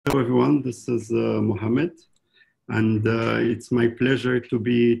Hello everyone, this is Mohamed, and it's my pleasure to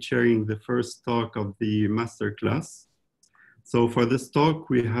be chairing the first talk of the masterclass. So for this talk,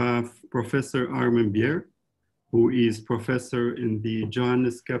 we have Professor Armin Biere, who is professor in the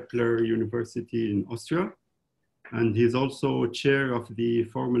Johannes Kepler University in Austria, and he's also chair of the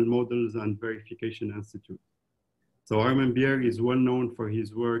Formal Models and Verification Institute. So Armin Biere is well known for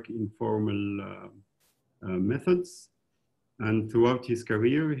his work in formal methods. And throughout his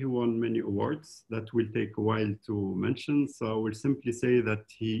career, he won many awards that will take a while to mention. So I will simply say that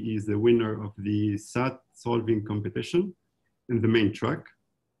he is the winner of the SAT solving competition in the main track.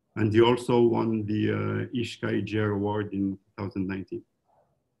 And he also won the ISHKA Award in 2019.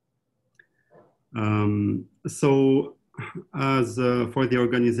 So as for the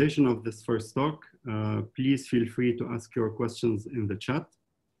organization of this first talk, please feel free to ask your questions in the chat.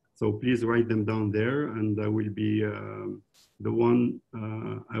 So please write them down there, and I will be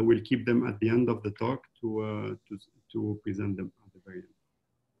I will keep them at the end of the talk to present them at the very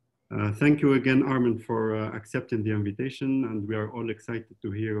end. Thank you again, Armin, for accepting the invitation, and we are all excited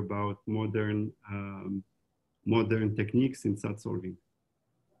to hear about modern techniques in SAT solving.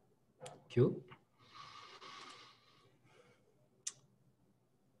 Thank you.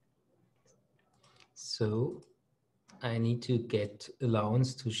 So I need to get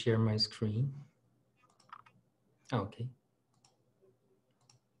allowance to share my screen. Okay.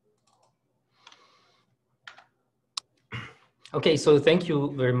 Okay, so thank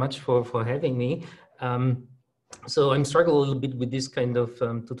you very much for having me. So I'm struggling a little bit with this kind of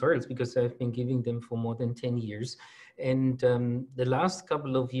tutorials because I've been giving them for more than 10 years. And the last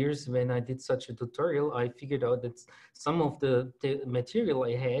couple of years when I did such a tutorial, I figured out that some of the material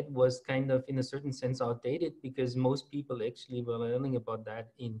I had was kind of in a certain sense outdated because most people actually were learning about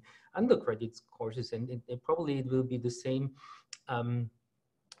that in undergraduate courses, and probably it will be the same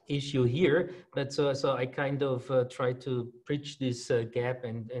issue here, but so I kind of try to bridge this gap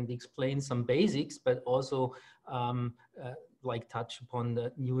and explain some basics, but also like touch upon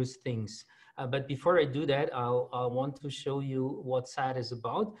the newest things. But before I do that, I want to show you what SAT is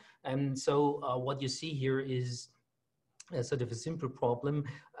about. And so what you see here is a sort of a simple problem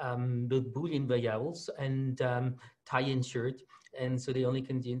with Boolean variables and tie insured. And so they only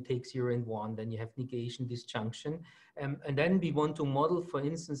can take 0 and 1, then you have negation disjunction. And then we want to model, for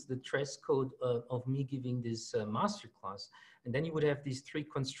instance, the dress code of me giving this masterclass. And then you would have these 3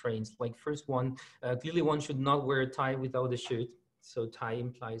 constraints. Like first one, clearly one should not wear a tie without a shirt. So tie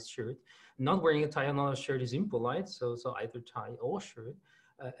implies shirt. Not wearing a tie or not a shirt is impolite. So either tie or shirt.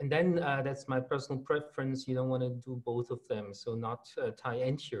 And then that's my personal preference. You don't want to do both of them. So not tie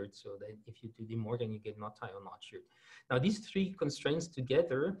and shirt. So that if you do the more, then you get not tie or not shirt. Now these 3 constraints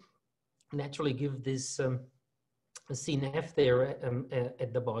together naturally give this CNF there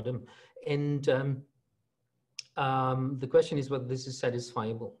at the bottom. And the question is whether this is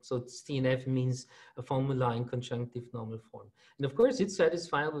satisfiable. So CNF means a formula in conjunctive normal form. And of course it's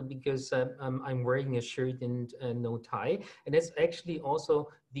satisfiable because I'm wearing a shirt and no tie. And that's actually also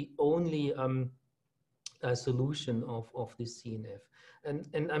the only solution of this CNF.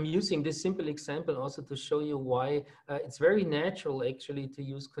 And I'm using this simple example also to show you why it's very natural actually to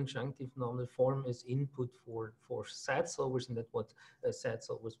use conjunctive normal form as input for SAT solvers, and that's what SAT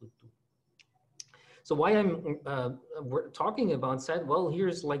solvers would do. So why I'm talking about SAT? Well,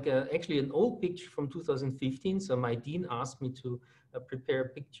 here's like actually an old picture from 2015. So my dean asked me to prepare a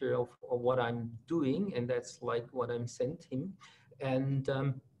picture of what I'm doing, and that's like what I'm sent him. And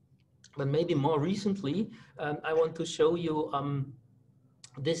but maybe more recently, I want to show you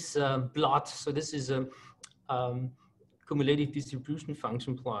this plot. So this is a cumulative distribution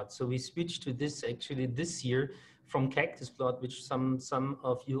function plot. So we switched to this actually this year from cactus plot, which some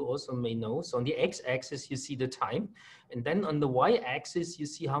of you also may know. So on the x-axis, you see the time. And then on the y-axis, you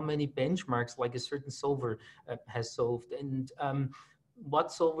see how many benchmarks like a certain solver has solved. And what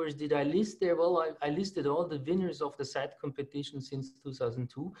solvers did I list there? Well, I listed all the winners of the SAT competition since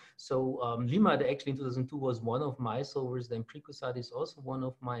 2002. So Limad actually in 2002 was one of my solvers. Then Precosat is also one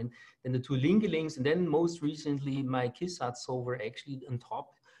of mine. Then the 2 Lingelings, and then most recently my KISAT solver actually on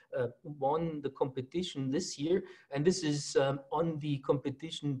top won the competition this year. And this is on the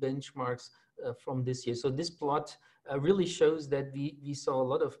competition benchmarks from this year. So this plot really shows that we saw a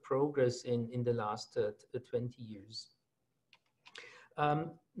lot of progress in the last 20 years.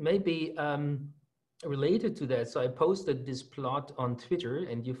 Maybe related to that, so I posted this plot on Twitter,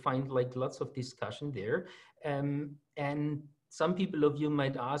 and you find like lots of discussion there. And some people of you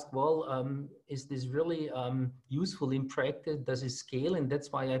might ask, well, is this really useful in practice? Does it scale? And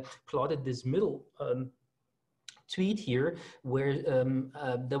that's why I plotted this middle tweet here where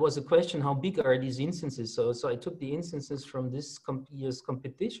there was a question, how big are these instances? So I took the instances from this year's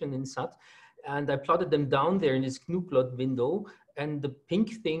competition in SAT, and I plotted them down there in this GNU plot window. And the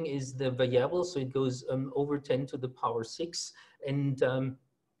pink thing is the variable, so it goes over 10 to the power 6. And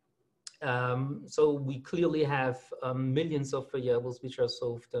so we clearly have millions of variables which are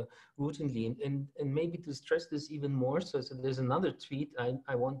solved routinely. And maybe to stress this even more, so there's another tweet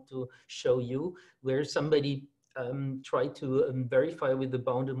I want to show you where somebody tried to verify with the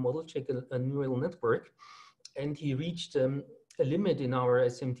bounded model check a neural network. And he reached a limit in our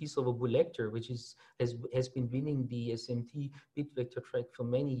SMT solver Bulector, which has been winning the SMT bit vector track for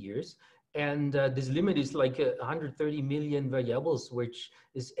many years. And this limit is like 130 million variables, which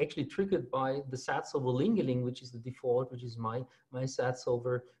is actually triggered by the SAT solver Lingeling, which is the default, which is my SAT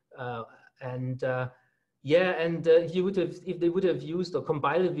solver. You would have, if they would have used or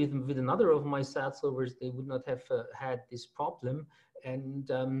compiled it with another of my SAT solvers, they would not have had this problem. And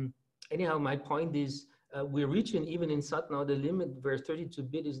anyhow, my point is, we're reaching even in SAT now the limit where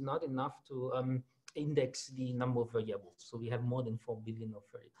 32-bit is not enough to index the number of variables. So we have more than 4 billion of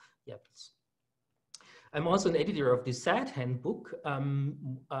variables. I'm also an editor of the SAT handbook,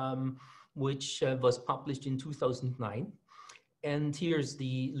 which was published in 2009. And here's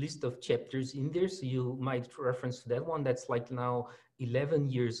the list of chapters in there. So you might reference to that one. That's like now 11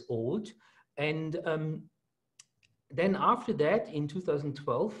 years old. And then after that, in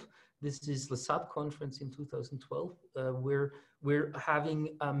 2012, this is the SAT conference in 2012, we're having,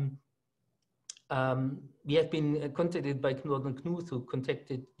 we have been contacted by Knut, who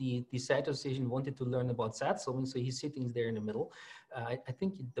contacted the SAT association, wanted to learn about SAT solving, so he's sitting there in the middle. I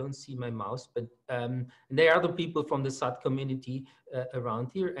think you don't see my mouse, but there are other people from the SAT community around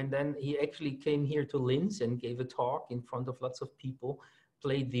here. And then he actually came here to Linz and gave a talk in front of lots of people,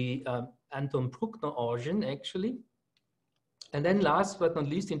 played the Anton Bruckner organ, actually. And then last but not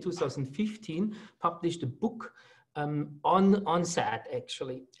least, in 2015, published a book on SAT,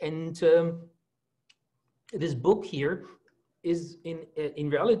 actually. And this book here is in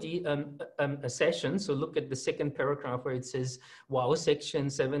reality a session. So look at the second paragraph where it says, wow, section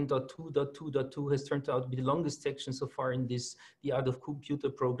 7.2.2.2 has turned out to be the longest section so far in this, the Art of Computer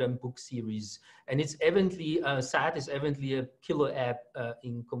Program book series. And it's evidently, SAT is evidently a killer app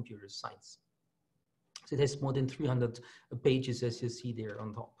in computer science. So it has more than 300 pages, as you see there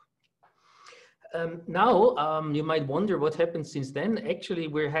on top. Now, you might wonder what happened since then. Actually,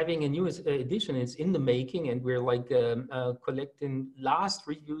 we're having a new edition. It's in the making, and we're like collecting last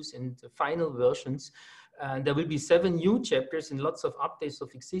reviews and final versions. There will be 7 new chapters and lots of updates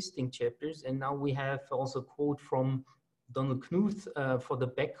of existing chapters. And now we have also a quote from Donald Knuth for the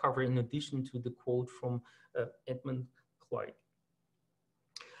back cover, in addition to the quote from Edmund Clark.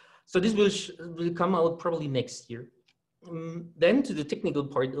 So this will come out probably next year. Then to the technical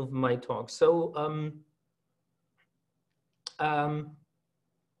part of my talk. So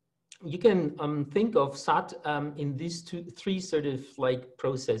you can think of SAT in these three sort of like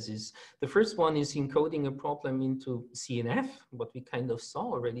processes. The first one is encoding a problem into CNF, what we kind of saw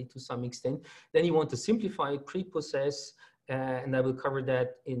already to some extent. Then you want to simplify it, pre-process, and I will cover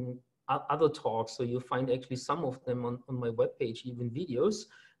that in other talks. So you'll find actually some of them on my webpage, even videos.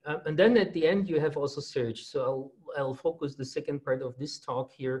 And then at the end, you have also search. So I'll focus the second part of this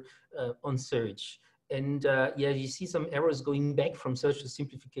talk here on search. And yeah, you see some errors going back from search to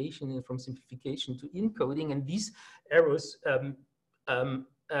simplification and from simplification to encoding. And these errors are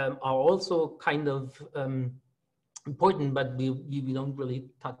also kind of important, but we don't really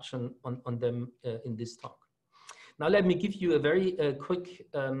touch on them in this talk. Now, let me give you a very quick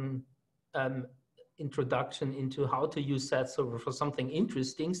introduction into how to use SAT solver for something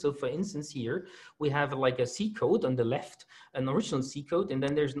interesting. So for instance, here we have like a C code on the left, an original C code, and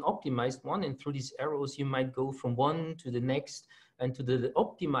then there's an optimized one. And through these arrows, you might go from one to the next and to the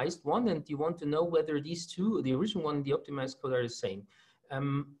optimized one. And you want to know whether these two, the original one and the optimized code, are the same.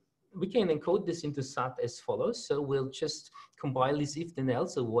 We can encode this into SAT as follows. So we'll just compile this if then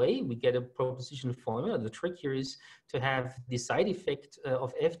else away. We get a proposition formula. The trick here is to have the side effect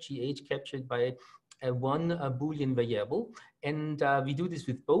of FGH captured by one Boolean variable. And we do this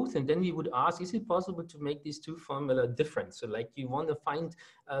with both. And then we would ask, is it possible to make these two formula different? So like you want to find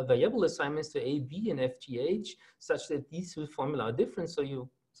variable assignments to A, B, and FGH such that these two formula are different. So you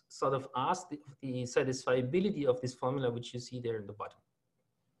sort of ask the satisfiability of this formula, which you see there in the bottom.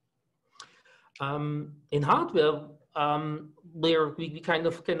 In hardware, we kind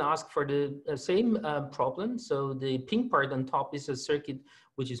of can ask for the same problem. So the pink part on top is a circuit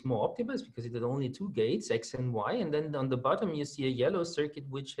which is more optimized because it had only 2 gates, X and Y. And then on the bottom, you see a yellow circuit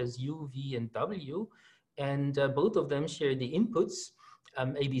which has U, V, and W. and both of them share the inputs,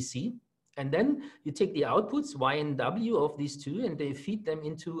 ABC. And then you take the outputs, Y and W of these two, and they feed them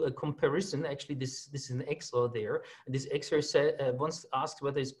into a comparison. Actually, this is an XOR there. And this XOR once asked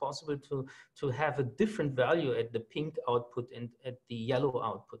whether it's possible to have a different value at the pink output and at the yellow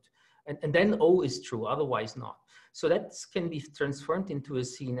output. And then O is true, otherwise not. So that can be transformed into a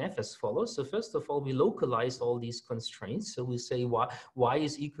CNF as follows. So first of all, we localize all these constraints. So we say y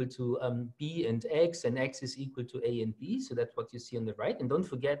is equal to B and X is equal to A and B. So that's what you see on the right. And don't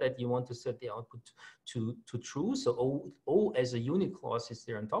forget that you want to set the output to true. So O as a unit clause is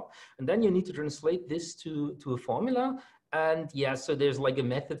there on top. And then you need to translate this to a formula. And yeah, so there's like a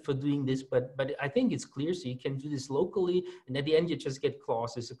method for doing this, but I think it's clear. So you can do this locally, and at the end you just get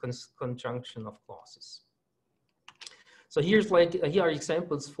clauses, a conjunction of clauses. So here's like here are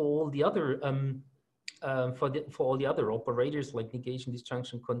examples for all the other for all the other operators like negation,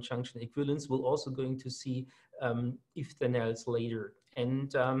 disjunction, conjunction, equivalence. We're also going to see if then else later.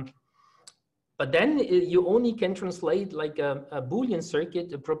 And but then you only can translate like a Boolean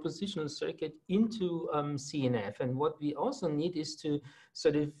circuit, a propositional circuit into CNF. And what we also need is to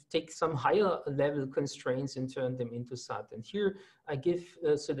sort of take some higher level constraints and turn them into SAT. And here I give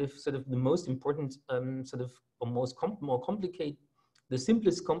sort of the most important more complicated, the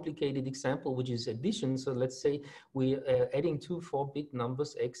simplest complicated example, which is addition. So let's say we're adding two 4-bit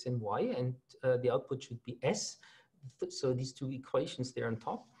numbers, X and Y, and the output should be S. So these two equations there on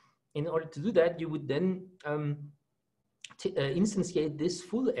top. In order to do that, you would then instantiate this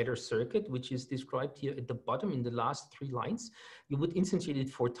full adder circuit, which is described here at the bottom in the last 3 lines. You would instantiate it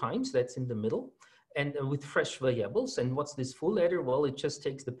 4 times, that's in the middle, and with fresh variables. And what's this full adder? Well, it just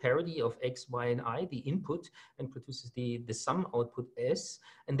takes the parity of X, Y, and I, the input, and produces the sum output S.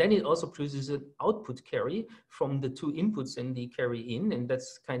 And then it also produces an output carry from the 2 inputs and the carry in. And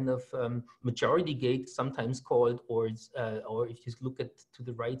that's kind of majority gate, sometimes called, or if you look at to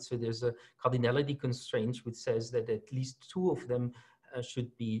the right, so there's a cardinality constraint which says that at least 2 of them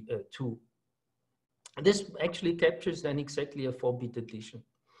should be 2. This actually captures then exactly a 4-bit addition.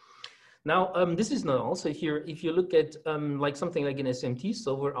 Now, this is not also here. If you look at like something like an SMT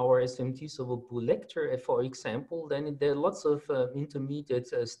solver, our SMT solver Boollector, for example, then there are lots of intermediate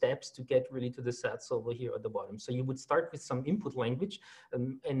steps to get really to the SAT solver here at the bottom. So you would start with some input language,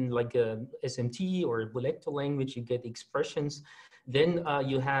 and like a SMT or a Boollector language, you get expressions. Then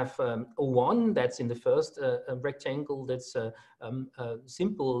you have O1, that's in the first rectangle, that's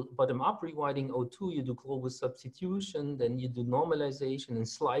simple bottom-up rewriting. O2, you do global substitution, then you do normalization and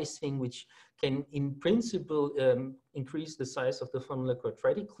slicing, which can, in principle, increase the size of the formula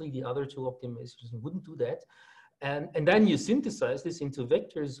quadratically. The other 2 optimizations wouldn't do that. And then you synthesize this into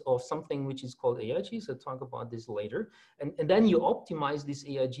vectors of something which is called AIGs. I'll talk about this later. And then you optimize these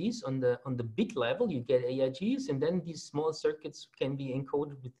AIGs on the bit level. You get AIGs, and then these small circuits can be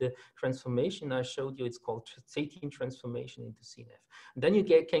encoded with the transformation I showed you. It's called Satin transformation into CNF. And then you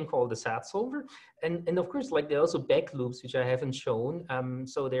can call the SAT solver. And of course, like there are also back loops, which I haven't shown.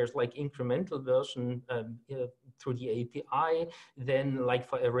 So there's like incremental version through the API. Then like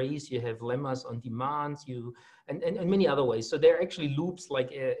for arrays, you have lemmas on demand, and many other ways. So there are actually loops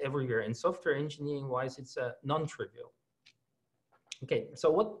like everywhere. And software engineering wise, it's non-trivial. Okay, so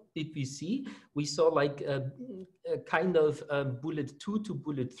what did we see? We saw like a kind of bullet 2 to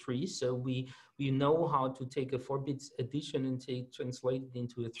bullet 3. So we know how to take a 4-bit addition and translate it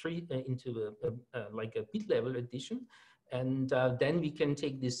into like a bit level addition. And then we can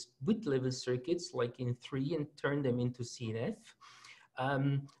take these bit level circuits like in 3 and turn them into CNF.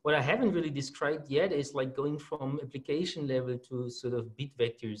 What I haven't really described yet is like going from application level to sort of bit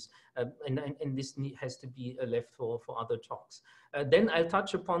vectors. And this has to be left for other talks. Then I'll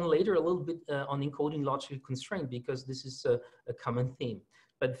touch upon later a little bit on encoding logical constraint, because this is a common theme.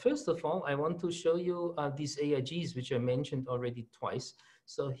 But first of all, I want to show you these AIGs, which I mentioned already twice.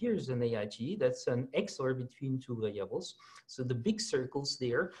 So here's an AIG, that's an XOR between 2 variables. So the big circles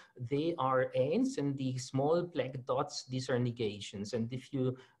there, they are ANDs, and the small black dots, these are negations. And if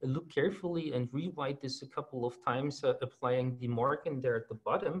you look carefully and rewrite this a couple of times, applying the marking there at the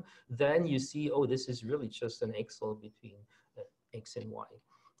bottom, then you see, oh, this is really just an XOR between X and Y.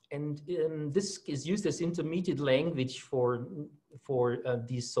 And this is used as intermediate language for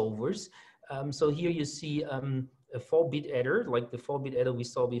these solvers. So here you see a 4-bit adder, like the 4-bit adder we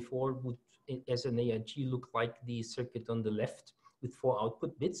saw before, would, as an AIG, look like the circuit on the left with 4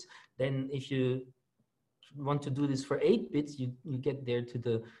 output bits. Then if you want to do this for 8 bits, you get there to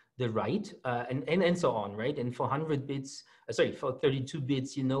the right, and so on, right? And for 100 bits, sorry, for 32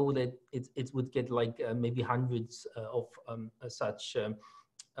 bits, you know that it would get like maybe hundreds of such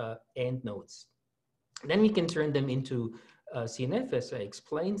AND nodes. Then we can turn them into CNF, as I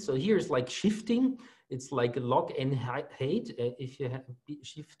explained. So here's like shifting. It's like a log n height. If you have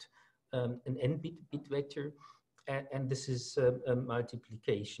shift an n bit vector, and this is a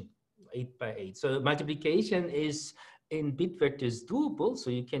multiplication, 8 by 8. So multiplication is in bit vectors doable. So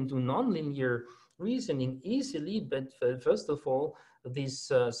you can do nonlinear reasoning easily. But first of all,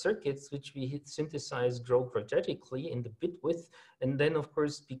 these circuits which we synthesize grow quadratically in the bit width. And then, of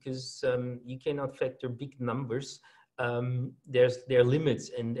course, because you cannot factor big numbers, there are limits,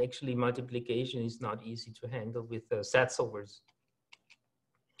 and actually multiplication is not easy to handle with Satzovers.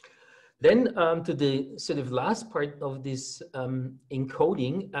 Then to the sort of last part of this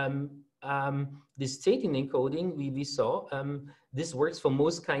encoding, this stating encoding we saw, this works for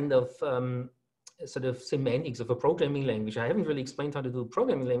most kind of sort of semantics of a programming language. I haven't really explained how to do a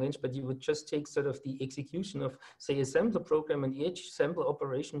programming language, but you would just take sort of the execution of, say, a sampler program, and each sampler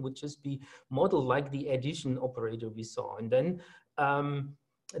operation would just be modeled like the addition operator we saw. And then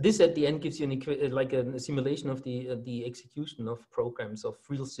this at the end gives you like a simulation of the execution of programs of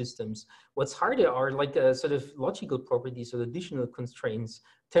real systems. What's harder are like sort of logical properties or additional constraints,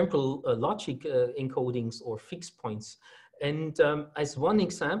 temporal logic encodings or fixed points. And as one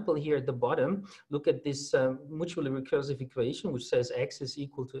example here at the bottom, look at this mutually recursive equation, which says x is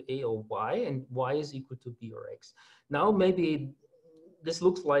equal to a or y, and y is equal to b or x. Now, maybe this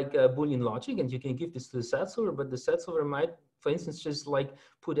looks like Boolean logic, and you can give this to the set solver, but the set solver might, for instance, just like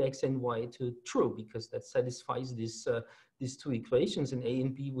put x and y to true, because that satisfies this, these two equations, and a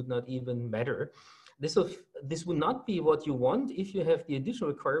and b would not even matter. This would not be what you want if you have the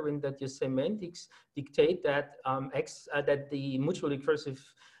additional requirement that your semantics dictate that that the mutually recursive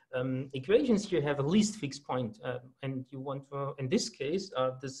equations here have a least fixed point, and you want to, in this case,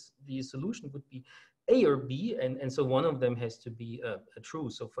 the solution would be A or B, and so one of them has to be true.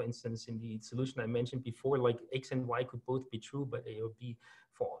 So for instance, in the solution I mentioned before, like x and y could both be true, but A or B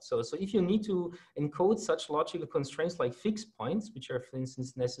false. So if you need to encode such logical constraints like fixed points, which are, for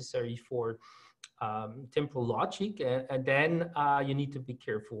instance, necessary for temporal logic, and then you need to be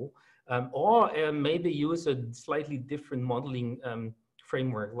careful, or maybe use a slightly different modeling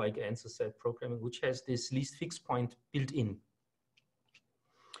framework like answer set programming, which has this least fixed point built in.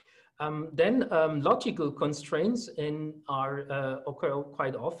 Then logical constraints occur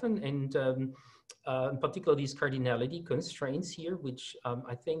quite often, and in particular these cardinality constraints here, which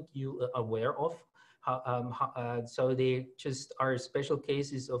I think you are aware of. So they just are special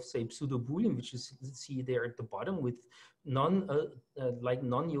cases of, say, pseudo-Boolean, which is see there at the bottom with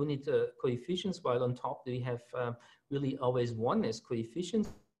non-unit coefficients, while on top they have really always one as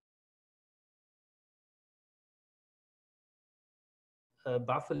coefficients.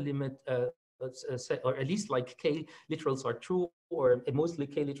 Buffer limit, or at least like k literals are true, or mostly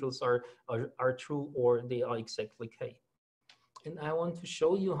k literals are true, or they are exactly k. And I want to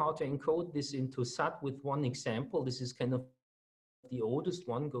show you how to encode this into SAT with one example. This is kind of the oldest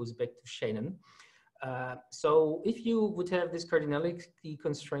one, goes back to Shannon. So if you would have this cardinality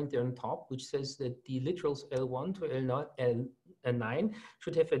constraint there on top, which says that the literals L1 to L9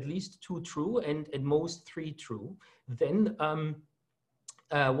 should have at least 2 true and at most 3 true, then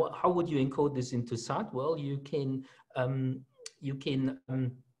how would you encode this into SAT? Well, you can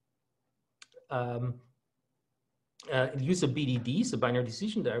use a BDD, so binary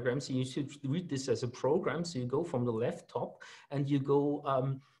decision diagram. So you should read this as a program. So you go from the left top and you go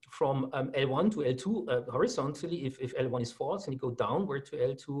from L1 to L2 horizontally if L1 is false, and you go downward to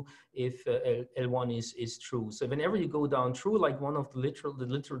L2 if L1 is true. So whenever you go down true, like one of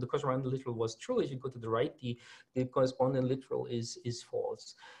the corresponding literal was true, if you go to the right, the corresponding literal is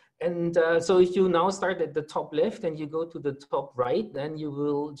false. And so if you now start at the top left and you go to the top right, then you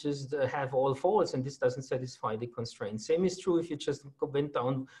will just have all false, and this doesn't satisfy the constraint. Same is true if you just went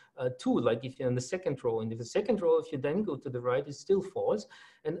down 2, like if you're in the second row. And if the second row, if you then go to the right, is still false.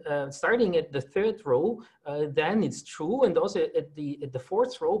 And starting at the third row, then it's true, and also at the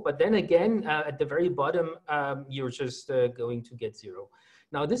fourth row. But then again, at the very bottom, you're just going to get 0.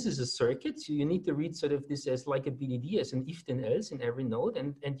 Now, this is a circuit, so you need to read sort of this as like a BDD, as an if then else in every node.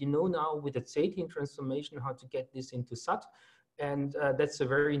 And you know now with the Zetian transformation how to get this into SAT. And that's a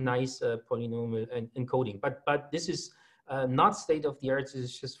very nice polynomial encoding. But this is not state of the art, this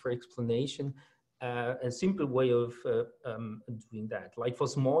is just for explanation. A simple way of doing that. Like for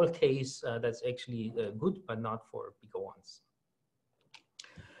small case, that's actually good, but not for bigger ones.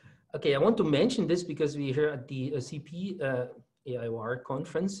 Okay, I want to mention this because we heard at the CPAIOR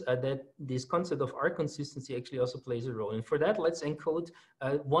conference that this concept of R consistency actually also plays a role. And for that, let's encode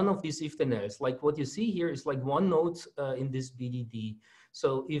one of these if then else. Like what you see here is like one node in this BDD.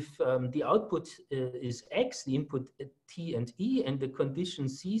 So if the output is X, the input T and E, and the condition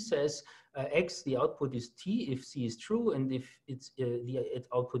C says X, the output is T if C is true, and if it's the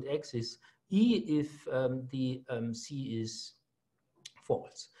output X is E if the C is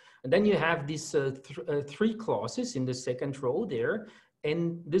false. And then you have these three clauses in the second row there.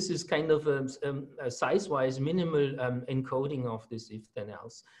 And this is kind of a size-wise minimal encoding of this if then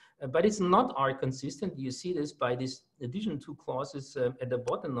else. But it's not R consistent. You see this by this additional two clauses at the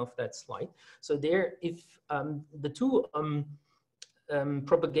bottom of that slide. So there, if the two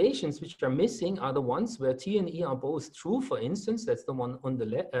propagations which are missing are the ones where T and E are both true, for instance, that's the one on the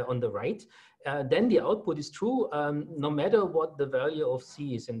left, on the right, then the output is true no matter what the value of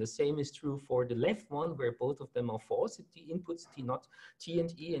C is. And the same is true for the left one where both of them are false. If the inputs T, not T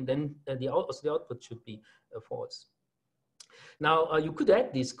and E, and then the output should be false. Now, you could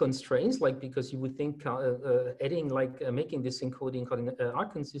add these constraints, like, because you would think adding, like making this encoding R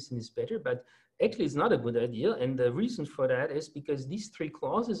consistent is better, but actually it's not a good idea. And the reason for that is because these three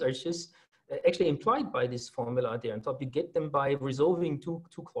clauses are just actually implied by this formula there on top. You get them by resolving two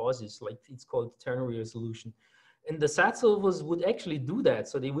clauses, like it's called ternary resolution. And the SAT solvers would actually do that.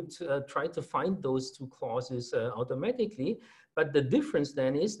 So they would try to find those two clauses automatically. But the difference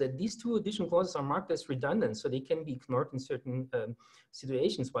then is that these two additional clauses are marked as redundant. So they can be ignored in certain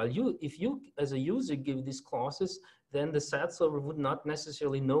situations. While if you as a user give these clauses, then the SAT solver would not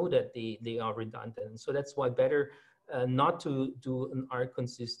necessarily know that they are redundant. So that's why better not to do an R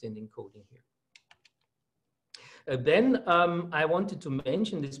consistent encoding here. Then I wanted to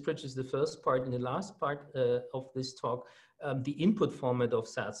mention, this bridges the first part and the last part of this talk, the input format of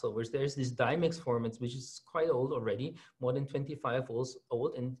SAT solvers. There's this Dimex format, which is quite old already, more than 25 years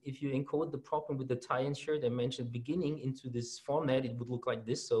old. And if you encode the problem with the tie and shirt I mentioned beginning into this format, it would look like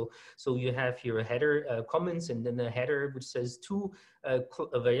this. So you have here a header comments, and then a header which says two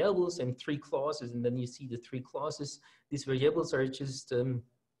variables and three clauses. And then you see the three clauses. These variables are just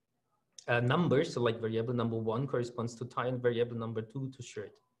numbers, so like variable number 1 corresponds to tie and variable number 2 to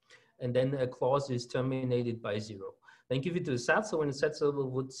shirt. And then a clause is terminated by 0. Then give it to the SAT solver, and the SAT solver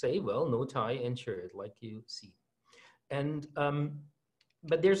would say, well, no tie and shirt, like you see. And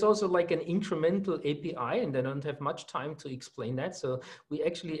but there's also like an incremental API, and I don't have much time to explain that. So we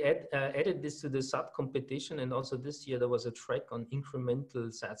actually added this to the SAT competition, and also this year there was a track on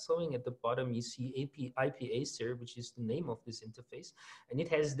incremental SAT solving. At the bottom you see IPACER, which is the name of this interface, and it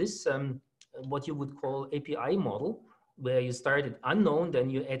has this what you would call API model, where you start at unknown, then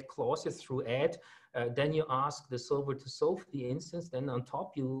you add clauses through add, then you ask the solver to solve the instance. Then on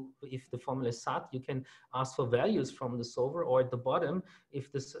top, if the formula is SAT, you can ask for values from the solver, or at the bottom,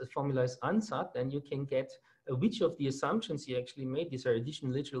 if this formula is unsat, then you can get which of the assumptions you actually made, these are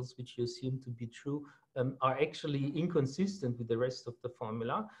additional literals which you assume to be true, are actually inconsistent with the rest of the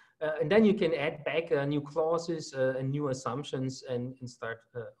formula. And then you can add back new clauses and new assumptions and start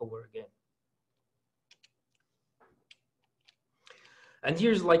over again. And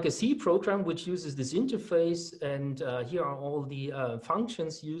here's like a C program which uses this interface, and here are all the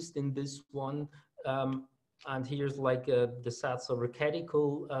functions used in this one. And here's like the SAT solver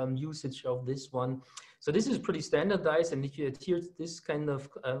canonical usage of this one. So this is pretty standardized, and if you adhere to this kind of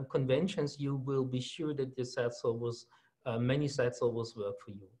conventions, you will be sure that the SAT solvers, many SAT solvers work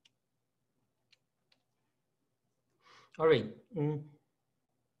for you. All right.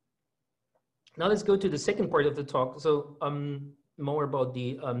 Now let's go to the second part of the talk. So more about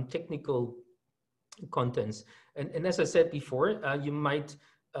the technical contents. And as I said before, you might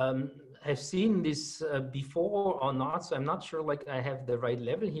have seen this before or not. So I'm not sure like I have the right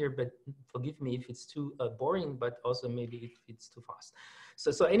level here, but forgive me if it's too boring, but also maybe if it's too fast.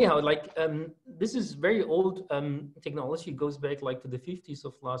 So anyhow, like this is very old technology. It goes back like to the 50s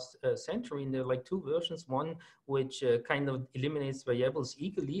of last century, and there are like two versions. One which kind of eliminates variables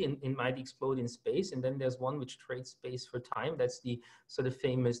equally and might explode in space, and then there's one which trades space for time. That's the sort of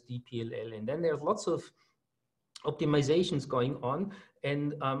famous DPLL. And then there's lots of optimizations going on,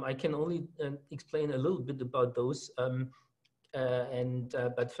 and I can only explain a little bit about those.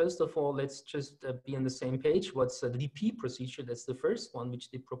 But first of all, let's just be on the same page. What's the DP procedure? That's the first one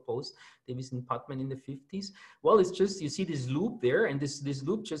which they proposed, Davis and Putman in the 50s. Well, it's just, you see this loop there, and this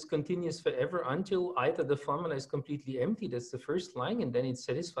loop just continues forever until either the formula is completely empty, that's the first line, and then it's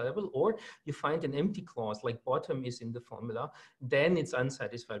satisfiable, or you find an empty clause like bottom is in the formula, then it's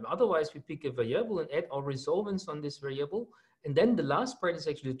unsatisfiable. Otherwise, we pick a variable and add our resolvents on this variable. And then the last part is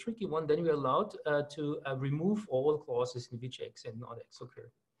actually the tricky one. Then we're allowed to remove all clauses in which X and not X occur.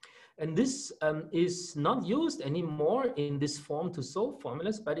 And this is not used anymore in this form to solve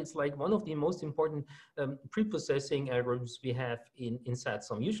formulas, but it's like one of the most important pre-processing algorithms we have in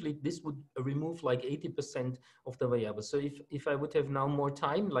SATSOM. Usually this would remove like 80% of the variables. So if I would have now more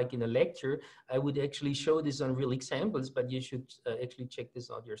time, like in a lecture, I would actually show this on real examples, but you should actually check this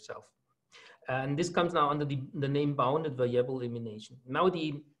out yourself. And this comes now under the name bounded variable elimination. Now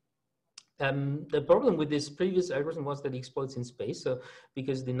the problem with this previous algorithm was that it explodes in space. So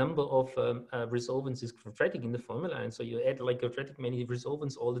because the number of resolvents is quadratic in the formula, and so you add like quadratic many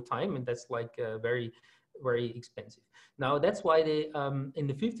resolvents all the time, and that's like very, very expensive. Now that's why they in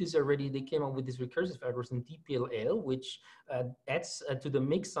the 50s already they came up with this recursive algorithm DPLL, which adds to the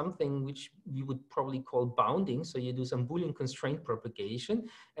mix something which we would probably call bounding. So you do some Boolean constraint propagation,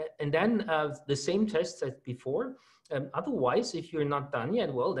 and then the same tests as before. Otherwise, if you're not done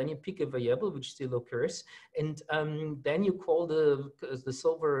yet, well, then you pick a variable which still occurs, and then you call the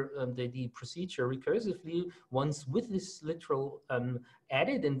solver the procedure recursively, once with this literal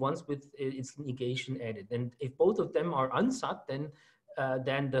added and once with its negation added. And if both of them are unsat,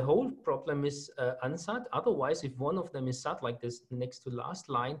 then the whole problem is unsat. Otherwise, if one of them is sat like this next to last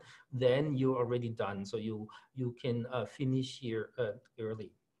line, then you're already done. So you can finish here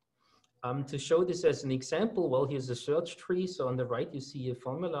early. To show this as an example, well, here's a search tree. So on the right, you see a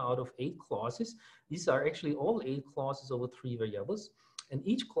formula out of 8 clauses. These are actually all 8 clauses over 3 variables. And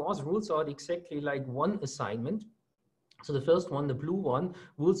each clause rules out exactly like one assignment. So the first one, the blue one,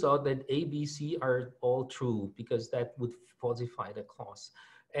 rules out that A, B, C are all true, because that would falsify the clause.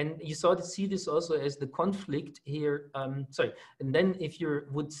 And you see this also as the conflict here. And then if you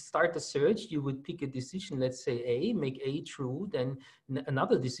would start a search, you would pick a decision, let's say A, make A true, then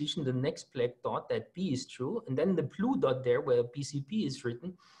another decision, the next black dot, that B is true, and then the blue dot there where BCP is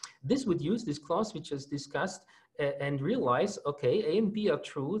written. This would use this clause we just discussed and realize, okay, A and B are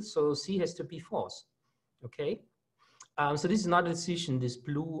true, so C has to be false, okay? So this is not a decision, this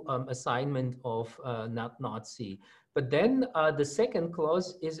blue assignment of not C. But then the second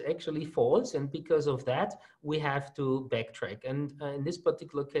clause is actually false, and because of that, we have to backtrack. And in this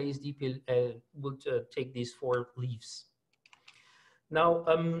particular case, DPL would take these 4 leaves. Now,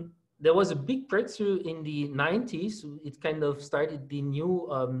 there was a big breakthrough in the 90s. It kind of started the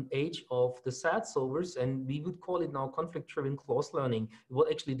new age of the SAT solvers, and we would call it now conflict-driven clause learning. Well,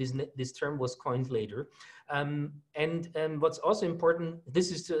 actually, this term was coined later. And what's also important,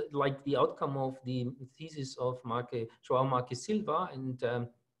 this is like the outcome of the thesis of João Marques Silva, and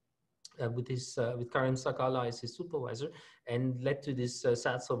with Karim Sakala as his supervisor, and led to this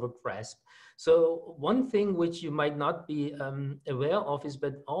SAT solver grasp. So one thing which you might not be aware of is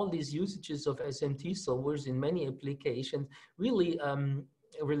that all these usages of SMT solvers in many applications really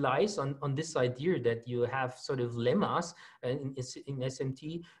relies on this idea that you have sort of lemmas. And in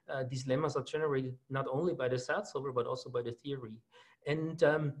SMT, these lemmas are generated not only by the SAT solver, but also by the theory. And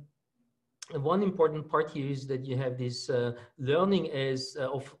one important part here is that you have this learning as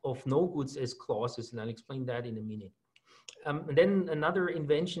of no goods as clauses, and I'll explain that in a minute. And then another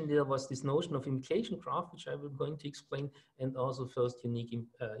invention there was this notion of implication graph, which I will going to explain, and also first unique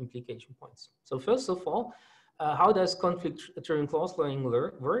implication points. So first of all, how does conflict-driven clause learning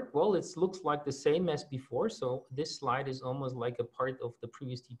work? Well, it looks like the same as before. So this slide is almost like a part of the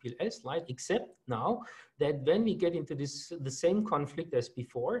previous DPLL slide, except now that when we get into the same conflict as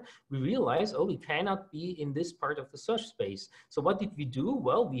before, we realize, oh, we cannot be in this part of the search space. So what did we do?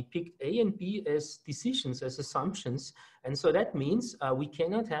 Well, we picked A and B as decisions, as assumptions. And so that means we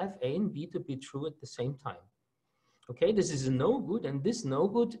cannot have A and B to be true at the same time. Okay, this is a no good, and this no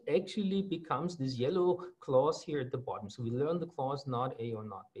good actually becomes this yellow clause here at the bottom. So we learn the clause not A or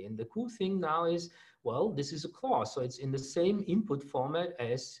not B. And the cool thing now is, well, this is a clause. So it's in the same input format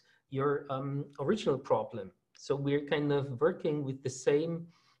as your original problem. So we're kind of working with the same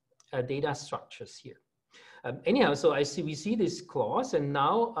data structures here. Anyhow, so we see this clause, and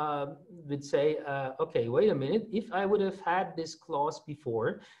now we'd say, okay, wait a minute. If I would have had this clause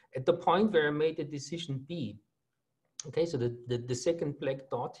before, at the point where I made the decision B, okay, so the second black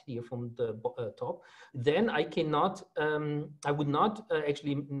dot here from the top, then I cannot, I would not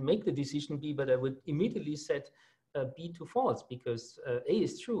actually make the decision B, but I would immediately set B to false, because A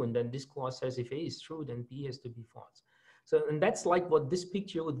is true, and then this clause says if A is true, then B has to be false. So, and that's like what this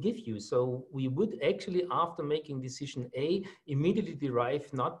picture would give you. So we would actually, after making decision A, immediately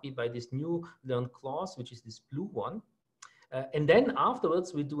derive not B by this new learned clause, which is this blue one. And then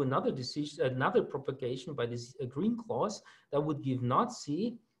afterwards, we do another decision, another propagation by this green clause that would give not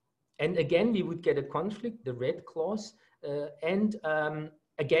C. And again, we would get a conflict, the red clause. And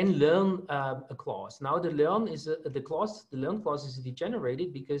again learn a clause. Now the learn is the learn clause is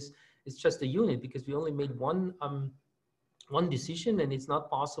degenerated because it's just a unit, because we only made one decision, and it's not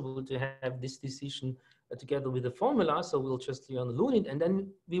possible to have this decision together with the formula. So we'll just learn learn it, and then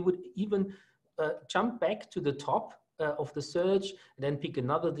we would even jump back to the top of the search, and then pick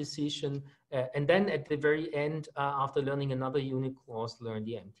another decision, and then at the very end, after learning another unit clause, learn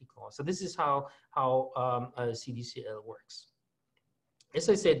the empty clause. So this is how CDCL works. As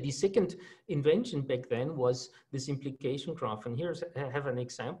I said, the second invention back then was this implication graph. And here I have an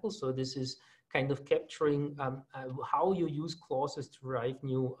example. So this is kind of capturing how you use clauses to derive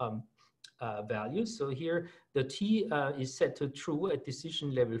new values. So here the T is set to true at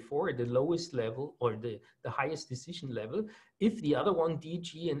decision level 4, at the lowest level or the highest decision level, if the other one, D,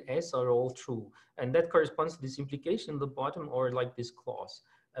 G, and S are all true. And that corresponds to this implication on the bottom, or like this clause.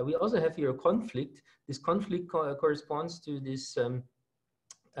 We also have here a conflict. This conflict corresponds to this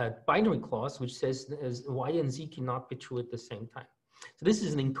binary clause, which says Y and Z cannot be true at the same time. So this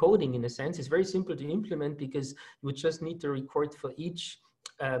is an encoding in a sense. It's very simple to implement because you would just need to record for each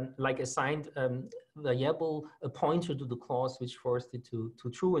like assigned variable a pointer to the clause which forced it to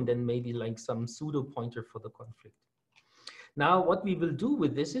true, and then maybe like some pseudo pointer for the conflict. Now, what we will do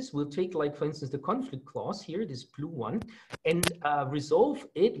with this is we'll take, like, for instance, the conflict clause here, this blue one, and resolve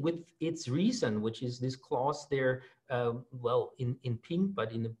it with its reason, which is this clause there, well, in pink,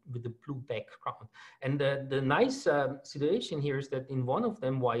 but with the blue background. And the nice situation here is that in one of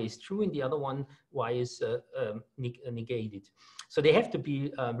them, Y is true, in the other one, Y is negated. So they have to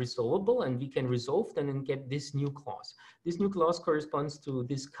be resolvable, and we can resolve them and get this new clause. This new clause corresponds to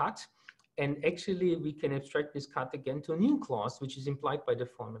this cut. And actually, we can abstract this cut again to a new clause, which is implied by the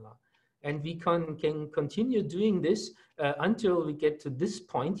formula. And we can continue doing this until we get to this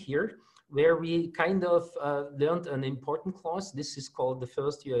point here, where we kind of learned an important clause. This is called the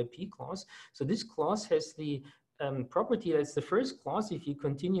first UIP clause. So this clause has the property as the first clause. If you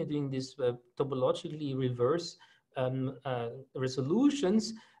continue doing this topologically reverse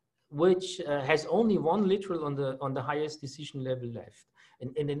resolutions, which has only one literal on the highest decision level left.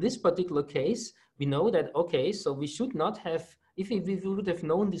 And in this particular case, we know that, okay, so we should not have, if we would have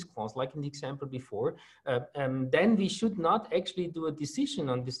known this clause, like in the example before, then we should not actually do a decision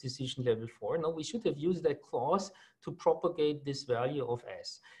on this decision level 4. No, we should have used that clause to propagate this value of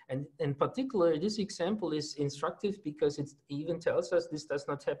S. And in particular, this example is instructive because it even tells us this does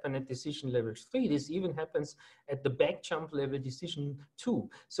not happen at decision level 3. This even happens at the back jump level decision 2.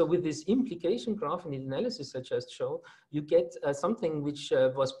 So with this implication graph and the analysis I just showed, you get something which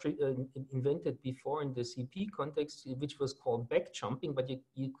was invented before in the CP context, which was called back jumping, but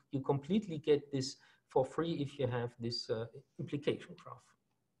you completely get this for free if you have this implication graph.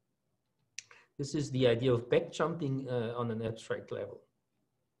 This is the idea of back jumping on an abstract level.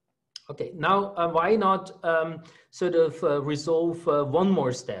 Okay, now why not sort of resolve one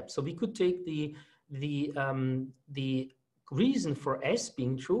more step? So we could take the reason for S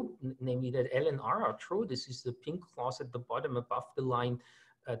being true, namely that L and R are true. This is the pink clause at the bottom above the line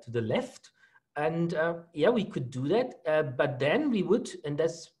to the left. And yeah, we could do that, but then we would, and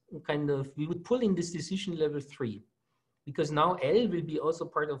that's kind of, we would pull in this decision level 3, because now L will be also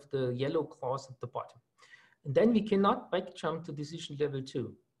part of the yellow clause at the bottom. And then we cannot back jump to decision level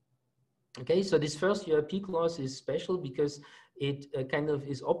 2. Okay, so this first UIP clause is special because it kind of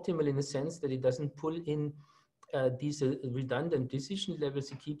is optimal in the sense that it doesn't pull in these redundant decision levels.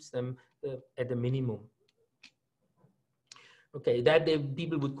 It keeps them at a minimum. Okay, that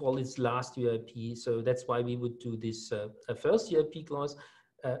people would call its last UIP. So that's why we would do this first UIP clause.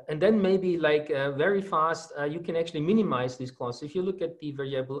 And then maybe like very fast, you can actually minimize this clause. If you look at the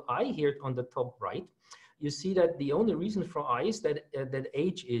variable I here on the top right, you see that the only reason for I is that that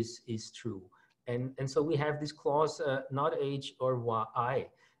age is true. And so we have this clause, not age or I.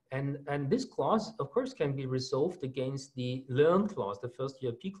 And this clause, of course, can be resolved against the learn clause, the first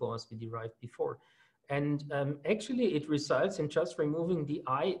UIP clause we derived before. And actually, it results in just removing the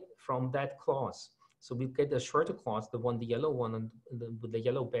I from that clause. So we get a shorter clause, the yellow one, and with the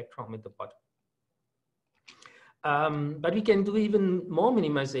yellow background at the bottom. But we can do even more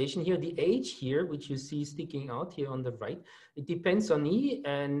minimization here. The age here, which you see sticking out here on the right, it depends on E,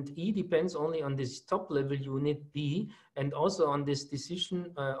 and E depends only on this top level unit D, and also on this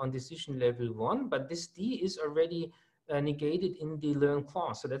decision on decision level 1. But this D is already negated in the learn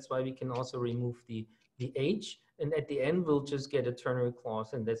clause, so that's why we can also remove the age. And at the end, we'll just get a ternary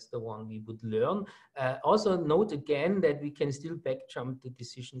clause, and that's the one we would learn. Also note again that we can still back jump to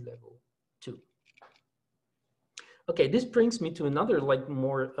decision level 2. Okay, this brings me to another like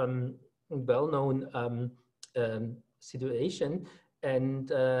more well-known situation. And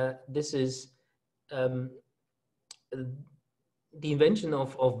this is um, the invention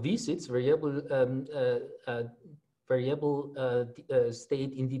of visits,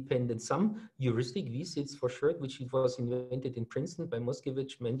 state independent sum heuristic visits for short, which it was invented in Princeton by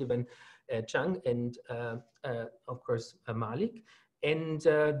Moskowitz, Mendevan, Chang, and of course Malik. And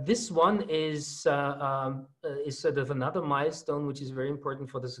this one is sort of another milestone, which is very important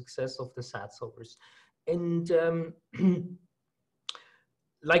for the success of the SAT solvers. And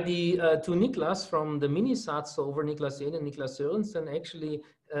like the two Niklas from the mini SAT solver, Niklas Ehn and Niklas Sørensen, actually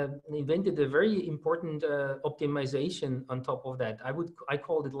invented a very important optimization on top of that. I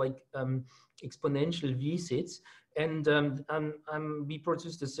called it like exponential visits. And we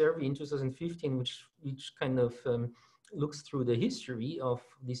produced a survey in 2015, which kind of looks through the history of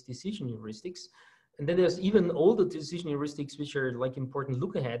these decision heuristics. And then there's even older decision heuristics, which are like important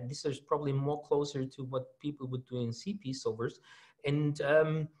look ahead. These are probably more closer to what people would do in CP solvers. And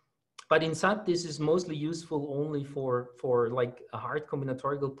but in SAT, this is mostly useful only for like hard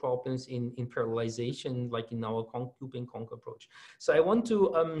combinatorial problems in parallelization, like in our cube and conc approach. So I want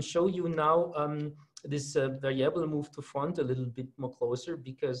to show you now this variable move to front a little bit more closer,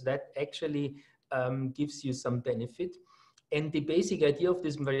 because that actually gives you some benefit. And the basic idea of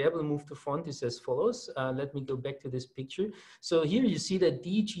this variable move to front is as follows. Let me go back to this picture. So here you see that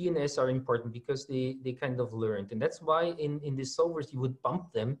D, G, and S are important because they kind of learned. And that's why in the solvers, you would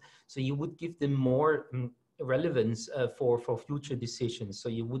bump them. So you would give them more relevance for future decisions. So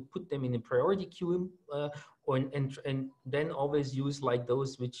you would put them in a priority queue and then always use like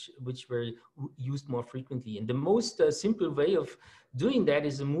those which were used more frequently. And the most simple way of doing that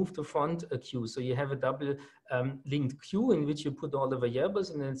is a move to front queue. So you have a double linked queue in which you put all the variables,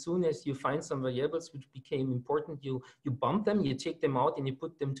 and then as soon as you find some variables which became important, you bump them, you take them out, and you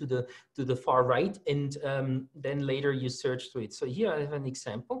put them to the far right, and then later you search through it. So here I have an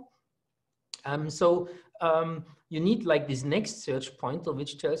example. You need like this next search pointer,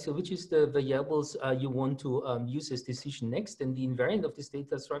 which tells you which is the variables you want to use as decision next. And the invariant of this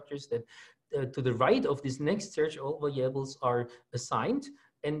data structure is that to the right of this next search, all variables are assigned.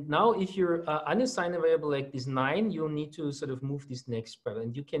 And now if you're unassigned a variable like this 9, you'll need to sort of move this next variable.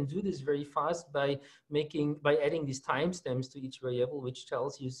 And you can do this very fast by adding these timestamps to each variable, which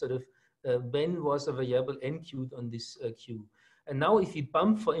tells you sort of when was a variable enqueued on this queue. And now if you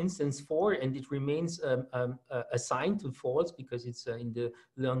bump, for instance, 4 and it remains assigned to false because it's in the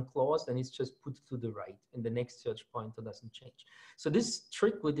learn clause, then it's just put to the right and the next search pointer doesn't change. So this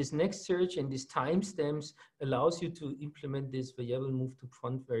trick with this next search and these timestamps allows you to implement this variable move to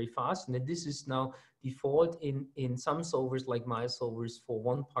front very fast. And this is now default in some solvers like my solvers for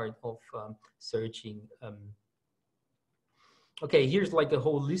one part of searching. Okay, here's like a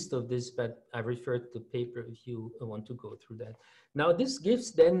whole list of this, but I referred to the paper if you want to go through that. Now this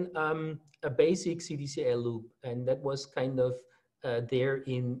gives then a basic CDCL loop, and that was kind of there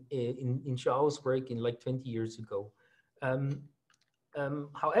in Zhao's work in like 20 years ago.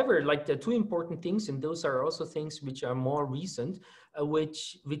 However, like the two important things, and those are also things which are more recent,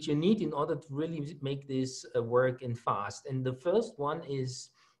 which you need in order to really make this work and fast. And the first one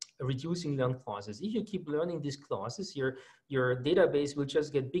is reducing learned clauses. If you keep learning these clauses, your database will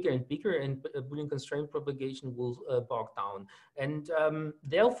just get bigger and bigger, and Boolean constraint propagation will bog down. And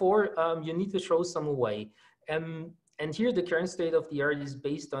therefore, you need to show some way. And here the current state of the art is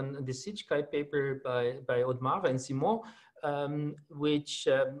based on the Sitchkai paper by Otmara and Simon, which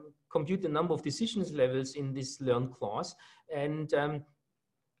compute the number of decisions levels in this learned clause. And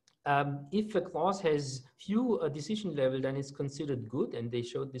if a clause has few decision level, then it's considered good, and they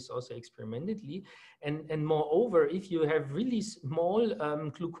showed this also experimentally. And moreover, if you have really small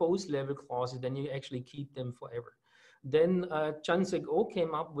glucose level clauses, then you actually keep them forever. Then Chan-Sek-Oh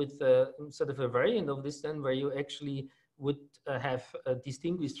came up with sort of a variant of this, then where you actually would have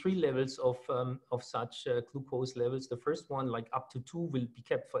distinguished 3 levels of such glucose levels. The first one, like up to 2, will be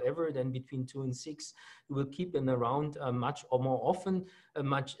kept forever. Then between 2 and 6, you will keep them around much or more often,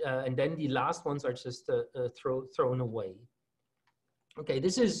 and then the last ones are just thrown away. Okay,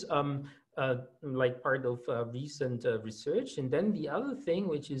 this is like part of recent research. And then the other thing,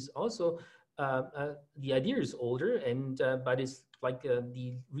 which is also the idea is older, and but it's like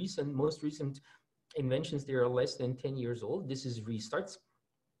the most recent inventions, they are less than 10 years old. This is restarts.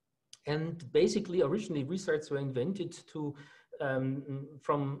 And basically, originally, restarts were invented to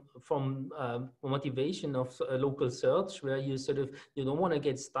from motivation of local search, where you don't want to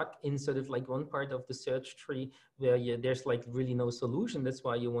get stuck in sort of like one part of the search tree where there's like really no solution. That's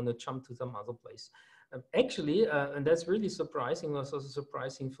why you want to jump to some other place. Actually, and that's really surprising, was also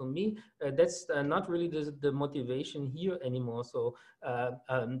surprising for me, that's not really the motivation here anymore. So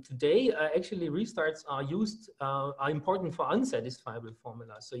today, actually restarts are used, are important for unsatisfiable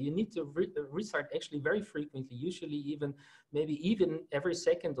formulas. So you need to restart actually very frequently, usually even, maybe even every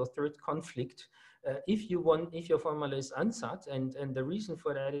second or third conflict. If your formula is unsat, and the reason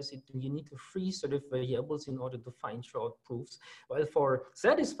for that is you need to freeze sort of variables in order to find short proofs. While for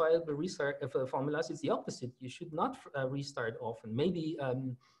satisfiable restart formulas, it's the opposite. You should not restart often, maybe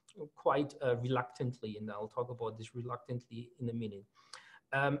quite reluctantly, and I'll talk about this reluctantly in a minute.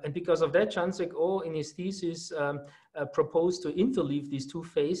 And because of that, Jancek-O in his thesis proposed to interleave these two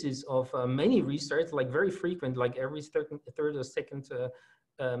phases of many restarts, like very frequent, like every third or second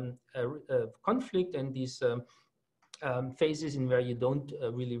conflict, and these phases in where you don't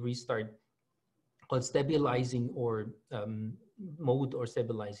really restart, called stabilizing or mode or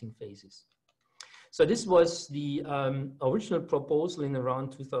stabilizing phases. So this was the original proposal in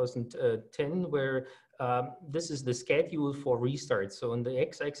around 2010, where this is the schedule for restarts. So on the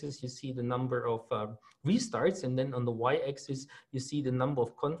x-axis, you see the number of restarts, and then on the y-axis, you see the number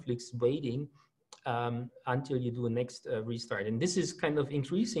of conflicts waiting until you do a next restart. And this is kind of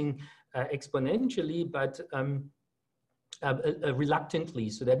increasing exponentially, but reluctantly.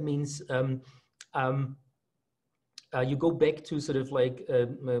 So that means you go back to sort of like a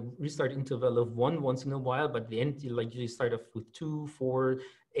restart interval of 1 once in a while, but the end you usually start off with 2, 4,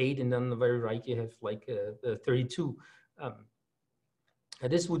 8, and then on the very right you have like 32.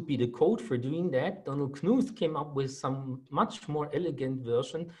 This would be the code for doing that. Donald Knuth came up with some much more elegant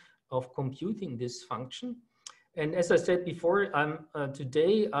version of computing this function. And as I said before,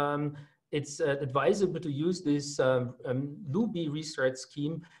 today it's advisable to use this Luby restart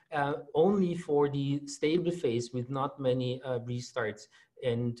scheme only for the stable phase with not many restarts,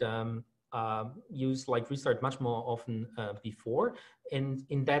 and use like restart much more often before. And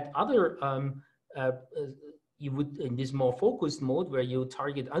in that other, you would, in this more focused mode where you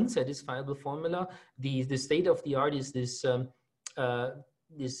target unsatisfiable formula, the state of the art is this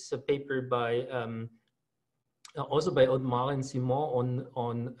this paper by also by Audemars and Simon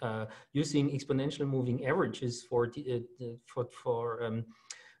on using exponential moving averages for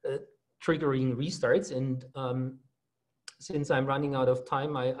triggering restarts. And since I'm running out of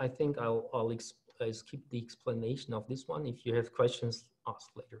time, I think I'll skip the explanation of this one. If you have questions, ask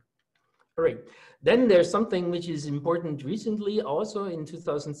later. All right, then there's something which is important recently. Also in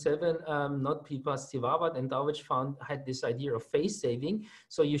 2007, Notpipa, Stivavat, and Davic had this idea of phase saving.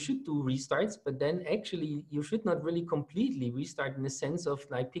 So you should do restarts, but then actually you should not really completely restart in the sense of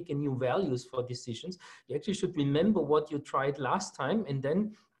like picking new values for decisions. You actually should remember what you tried last time and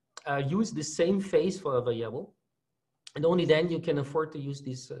then use the same phase for a variable. And only then you can afford to use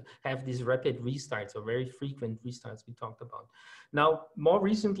these, have these rapid restarts or very frequent restarts we talked about. Now, more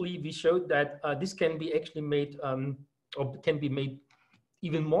recently, we showed that this can be actually made, or can be made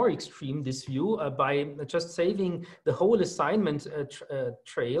even more extreme, this view, by just saving the whole assignment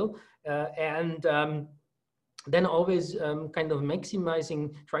trail and then always kind of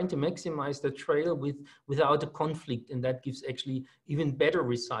trying to maximize the trail without a conflict. And that gives actually even better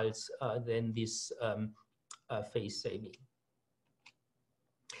results than this phase saving.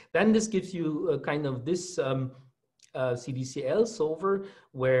 Then this gives you kind of this CDCL solver,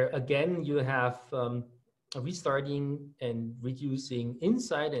 where again you have restarting and reducing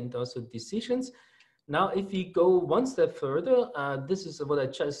insight and also decisions. Now, if we go one step further, this is what I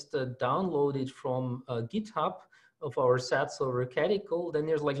just downloaded from GitHub of our SAT solver Catechol. Then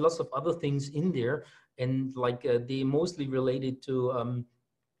there's like lots of other things in there, and like they mostly related to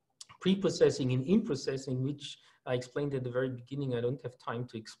pre-processing and in-processing, which I explained at the very beginning. I don't have time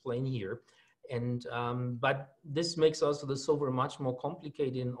to explain here. And but this makes also the solver much more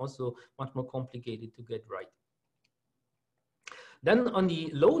complicated and also much more complicated to get right. Then on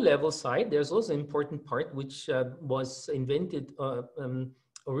the low-level side, there's also an important part which was invented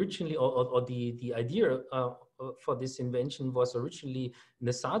originally, or the idea for this invention was originally in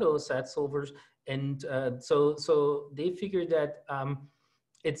the Sado SAT solvers. And so they figured that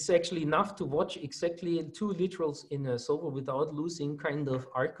it's actually enough to watch exactly 2 literals in a solver without losing kind of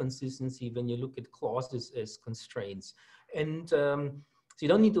art consistency when you look at clauses as constraints. And so you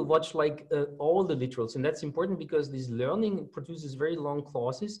don't need to watch like all the literals. And that's important because this learning produces very long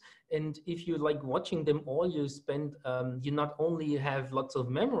clauses. And if you like watching them all, you spend, you not only have lots of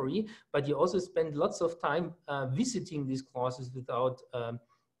memory, but you also spend lots of time visiting these clauses without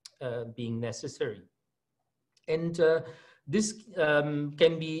being necessary. And This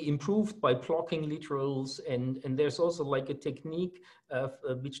can be improved by blocking literals, and there's also like a technique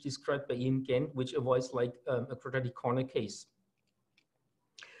which described by Ian Gent, which avoids like a quadratic corner case.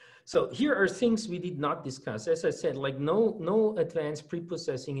 So here are things we did not discuss. As I said, like no advanced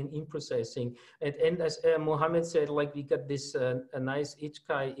pre-processing and in-processing. And as Mohamed said, like we got this a nice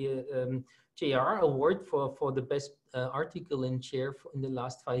HKI JR award for the best article in chair in the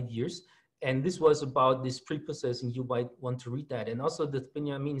last 5 years. And this was about this pre-processing. You might want to read that. And also the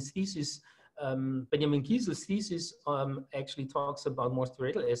Benjamin's thesis, Benjamin Kiesel's thesis actually talks about more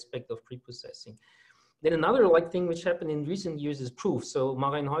theoretical aspect of pre-processing. Then another like thing which happened in recent years is proof. So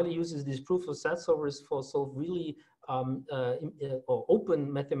Marijn Heule uses this proof of SAT solvers for solve really or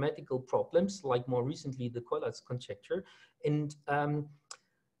open mathematical problems, like more recently the Collatz conjecture. And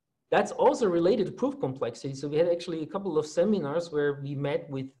that's also related to proof complexity. So we had actually a couple of seminars where we met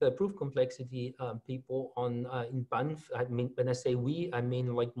with proof complexity people on in Banff. I mean, when I say we, I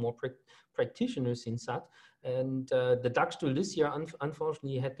mean like more practitioners in SAT. And the Dagstuhl this year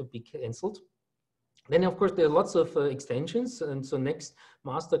unfortunately had to be canceled. Then, of course, there are lots of extensions. And so next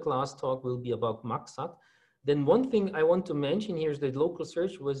masterclass talk will be about MaxSat. Then one thing I want to mention here is that local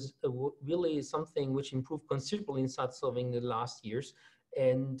search was really something which improved considerably in SAT solving in the last years.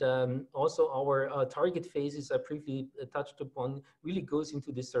 And also our target phases I briefly touched upon really goes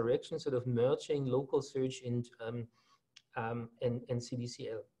into this direction, sort of merging local search and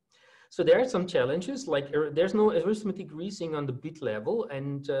CDCL. So there are some challenges, like there's no arithmetic reasoning on the bit level.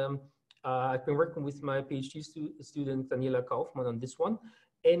 And I've been working with my PhD student, Daniela Kaufmann, on this one.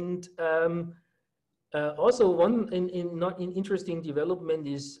 And also one interesting development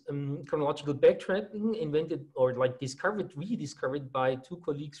is chronological backtracking, invented or like rediscovered by 2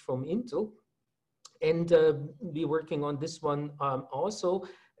 colleagues from Intel. And we're working on this one also.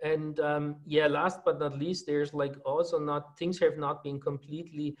 And yeah, last but not least, there's like also things have not been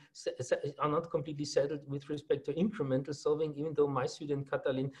completely settled with respect to incremental solving, even though my student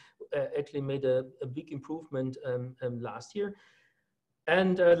Katalin actually made a big improvement last year.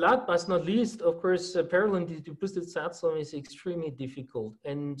 And last but not least, of course, parallel distributed SAT solving is extremely difficult.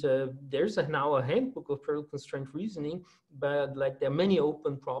 And there's now a handbook of parallel constraint reasoning, but like there are many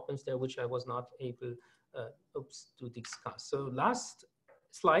open problems there which I was not able to discuss. So last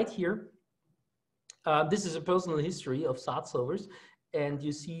slide here. This is a personal history of SAT solvers, and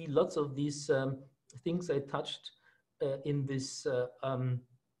you see lots of these things I touched in this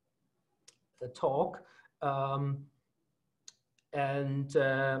talk.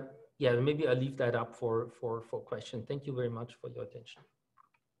 Yeah, maybe I'll leave that up for question. Thank you very much for your attention.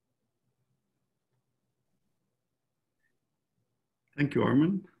 Thank you,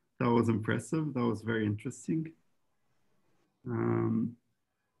 Armin. That was impressive. That was very interesting.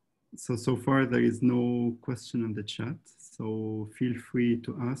 So far there is no question in the chat, so feel free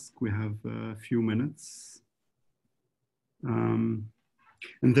to ask. We have a few minutes.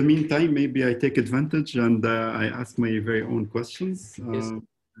 In the meantime, maybe I take advantage and I ask my very own questions. Yes.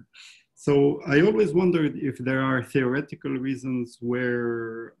 So I always wondered if there are theoretical reasons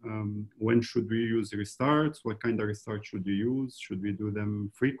where, when should we use restarts? What kind of restart should you use? Should we do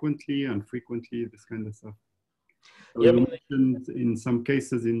them frequently, unfrequently, this kind of stuff? So yeah, you mentioned in some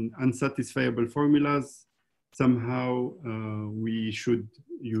cases in unsatisfiable formulas, somehow we should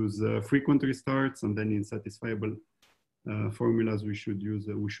use frequent restarts, and then in satisfiable formulas we should use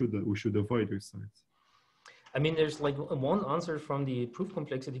we should avoid restarts. I mean, there's like one answer from the proof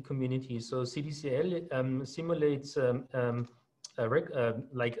complexity community. So CDCL simulates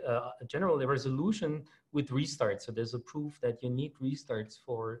like a general resolution with restarts. So there's a proof that you need restarts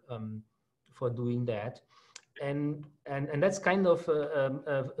for doing that. And that's kind of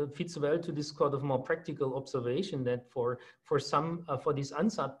fits well to this kind of more practical observation that for these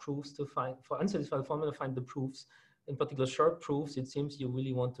unsat proofs to find, for unsatisfied formula to find the proofs, in particular short proofs, it seems you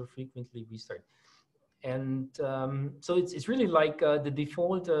really want to frequently restart. And so it's really like the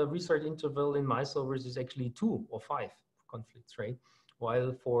default restart interval in my solvers is actually 2 or 5 conflicts, right?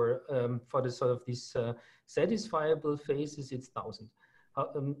 While for the sort of these satisfiable phases, it's 1,000.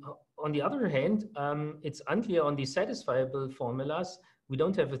 On the other hand, it's unclear on the satisfiable formulas. We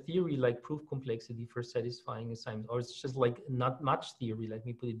don't have a theory like proof complexity for satisfying assignments, or it's just like not much theory, let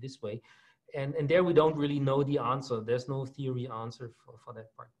me put it this way. And there we don't really know the answer. There's no theory answer for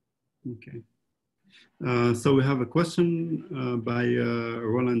that part. Okay. So we have a question by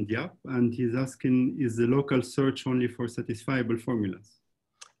Roland Diap, and he's asking, is the local search only for satisfiable formulas?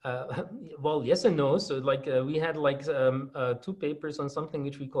 Well, yes and no. So like we had like 2 papers on something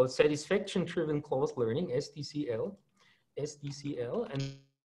which we call satisfaction-driven close learning, SDCL, and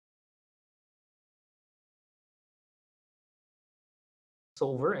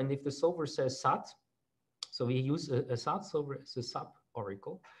solver, and if the solver says SAT, so we use a SAT solver as a sub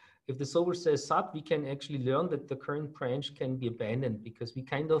oracle. If the solver says SAT, we can actually learn that the current branch can be abandoned, because we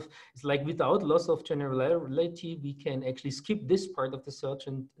kind of, it's like without loss of generality, we can actually skip this part of the search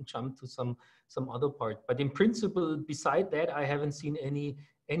and jump to some other part. But in principle, beside that, I haven't seen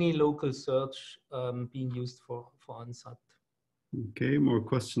any local search being used for unsat. Okay, more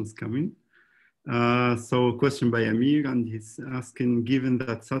questions coming. So a question by Amir, and he's asking, given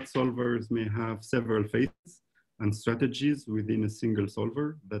that SAT solvers may have several phases and strategies within a single solver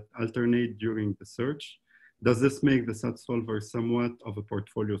that alternate during the search, does this make the SAT solver somewhat of a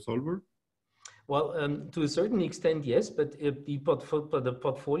portfolio solver? Well, to a certain extent, yes, but the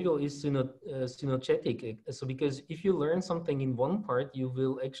portfolio is synergetic. So because if you learn something in one part, you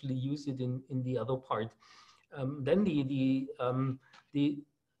will actually use it in the other part. Then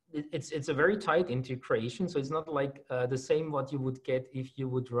it's a very tight integration. So it's not like the same what you would get if you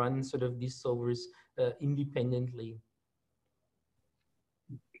would run sort of these solvers independently.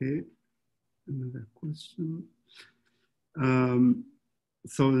 Okay, another question.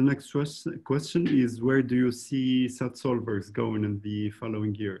 So the next question is, where do you see SAT solvers going in the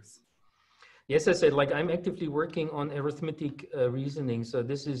following years? Yes, I said, like I'm actively working on arithmetic reasoning. So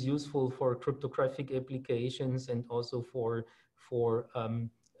this is useful for cryptographic applications and also for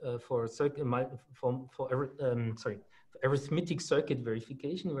arithmetic circuit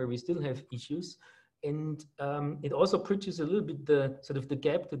verification, where we still have issues. And it also bridges a little bit the sort of the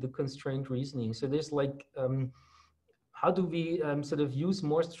gap to the constrained reasoning. So there's like, how do we sort of use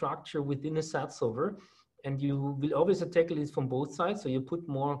more structure within a SAT solver? And you will always tackle it from both sides. So you put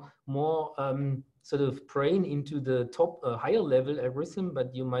more sort of brain into the top higher level algorithm,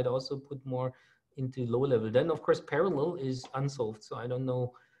 but you might also put more into low level. Then of course, parallel is unsolved. So I don't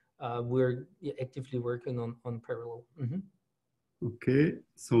know, we're actively working on parallel. Mm-hmm. Okay,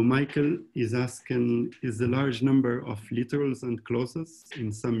 so Michael is asking, is the large number of literals and clauses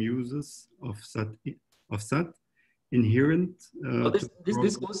in some uses of SAT inherent?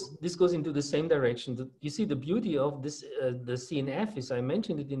 This goes into the same direction. You see, the beauty of this, the CNF is, I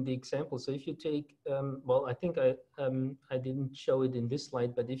mentioned it in the example. So if you take, well, I think I didn't show it in this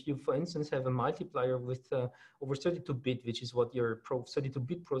slide, but if you, for instance, have a multiplier with over 32-bit, which is what your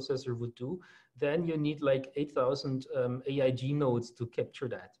 32-bit processor would do, then you need like 8,000 AIG nodes to capture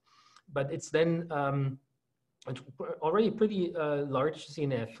that. But it's then already pretty large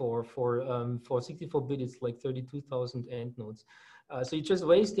CNF for 64-bit. It's like 32,000 AND nodes. So you're just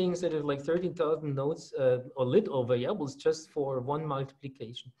wasting sort of like 13,000 nodes or little variables just for one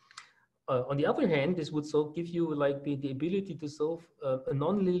multiplication. On the other hand, this would so give you like the ability to solve a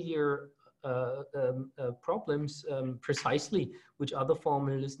nonlinear problems precisely, which other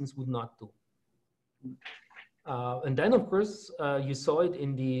formalisms would not do. And then, of course, you saw it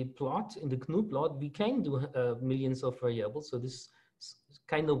in the plot, in the GNU plot, we can do millions of variables. So this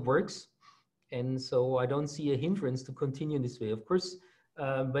kind of works. And so I don't see a hindrance to continue this way. Of course,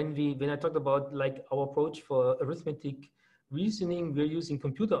 when I talked about like our approach for arithmetic reasoning, we're using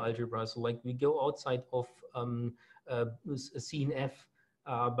computer algebra. So like we go outside of CNF,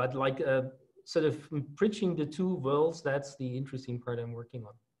 but like sort of bridging the two worlds, that's the interesting part I'm working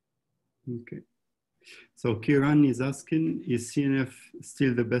on. Okay. So Kiran is asking, is CNF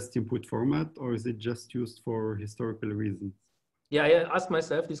still the best input format, or is it just used for historical reasons? Yeah, I asked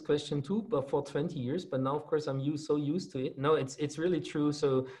myself this question too, but for 20 years, but now of course I'm so used to it. No, it's really true.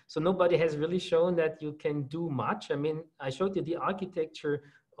 So nobody has really shown that you can do much. I mean, I showed you the architecture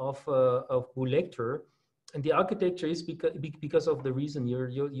of Bulector, and the architecture is because of the reason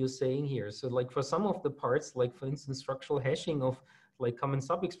you're saying here. So like for some of the parts, like for instance, structural hashing of like common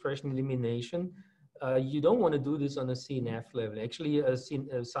sub-expression elimination, you don't want to do this on a CNF level. Actually,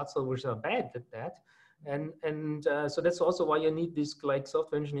 SAT solvers are bad at that. And so that's also why you need this like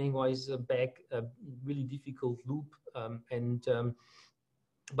software engineering wise back really difficult loop.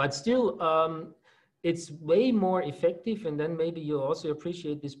 But still, it's way more effective. And then maybe you also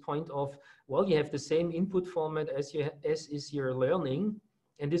appreciate this point of, well, you have the same input format as is your learning.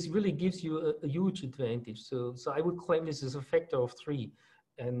 And this really gives you a huge advantage. So I would claim this is a factor of 3.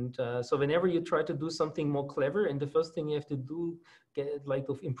 And so whenever you try to do something more clever, and the first thing you have to do, get like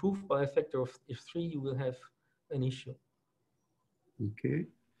to improve by a factor of 3, you will have an issue. Okay.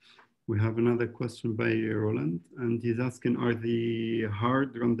 We have another question by Roland, and he's asking, are the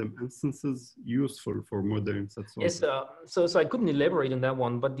hard random instances useful for modern SAT solvers? Yes, so I couldn't elaborate on that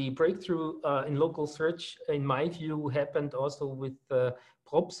one, but the breakthrough in local search, in my view, happened also with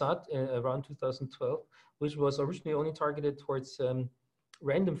PropSat around 2012, which was originally only targeted towards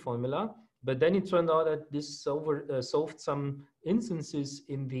random formula. But then it turned out that this solver solved some instances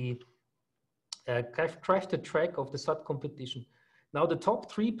in the crafted track of the SAT competition. Now the top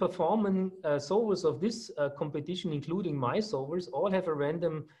 3 performing solvers of this competition, including my solvers, all have a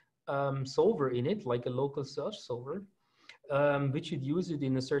random solver in it, like a local search solver, which should use it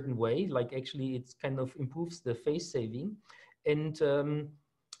in a certain way, like actually it kind of improves the phase saving. And so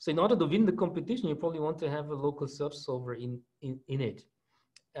in order to win the competition, you probably want to have a local search solver in it.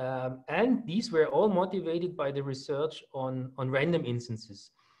 And these were all motivated by the research on random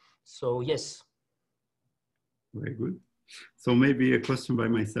instances. So yes. Very good. So maybe a question by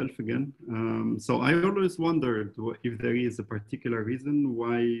myself again. So I always wondered if there is a particular reason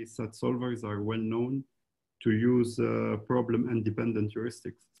why SAT solvers are well known to use problem-independent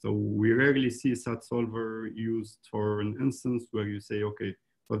heuristics. So we rarely see SAT solver used for an instance where you say, okay,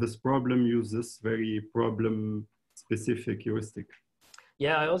 for this problem, use this very problem-specific heuristic.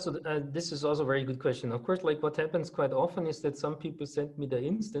 Yeah, I also, this is also a very good question. Of course, like what happens quite often is that some people send me the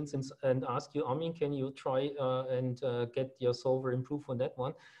instance and ask you, Armin, can you try and get your solver improve on that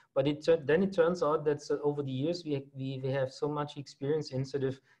one? But then it turns out that over the years, we have so much experience in sort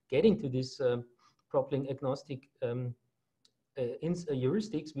of getting to this problem agnostic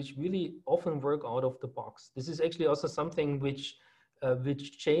heuristics, which really often work out of the box. This is actually also something which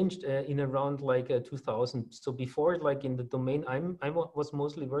changed in around like 2000. So before, like in the domain I was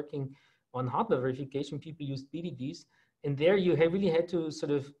mostly working on hardware verification, people used BDDs, and there you really had to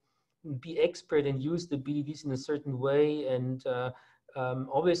sort of be expert and use the BDDs in a certain way, and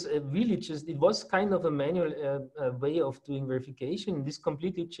always really just, it was kind of a manual way of doing verification. This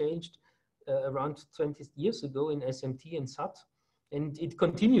completely changed around 20 years ago in SMT and SAT, and it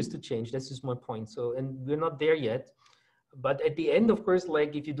continues to change. This is my point. So, and we're not there yet. But at the end, of course,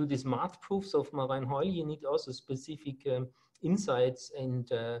 like if you do these math proofs of Marijn-Heul, you need also specific insights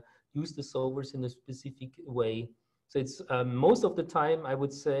and use the solvers in a specific way. So it's most of the time, I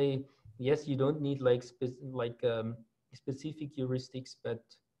would say, yes, you don't need like specific heuristics, but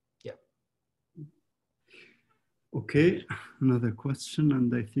yeah. Okay, another question,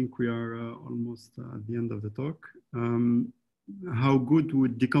 and I think we are almost at the end of the talk. How good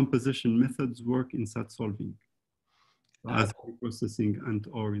would decomposition methods work in SAT solving? As processing and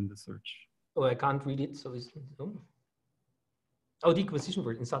or in the search. Oh, I can't read it. So it's decomposition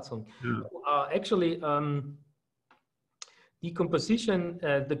word in SAT solving. Yeah. Actually, decomposition,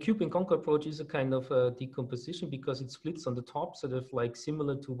 the cube and conquer approach is a kind of decomposition because it splits on the top, sort of like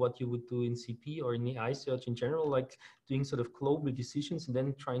similar to what you would do in CP or in the AI search in general, like doing sort of global decisions and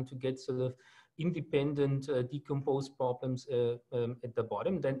then trying to get sort of independent decomposed problems at the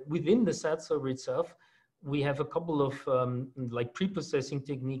bottom. Then within the SAT solver itself, we have a couple of like pre-processing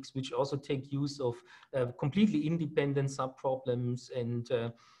techniques which also take use of completely independent sub-problems, and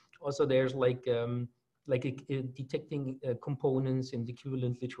also there's like detecting components and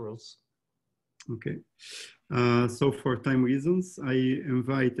equivalent literals. Okay, so for time reasons, I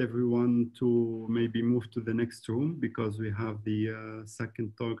invite everyone to maybe move to the next room because we have the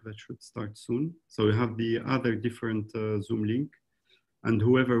second talk that should start soon. So we have the other different Zoom link. And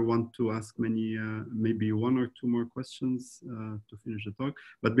whoever want to ask maybe 1 or 2 more questions to finish the talk.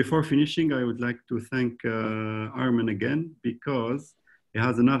 But before finishing, I would like to thank Armin again because he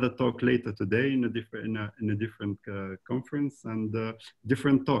has another talk later today in a different conference and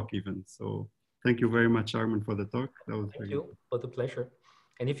different talk even. So thank you very much, Armin, for the talk. That was thank you, for the pleasure.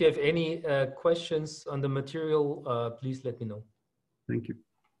 And if you have any questions on the material, please let me know. Thank you.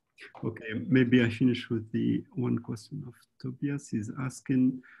 Okay, maybe I finish with the one question of Tobias. He's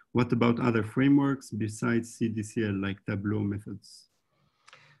asking, what about other frameworks besides CDCL, like Tableau methods?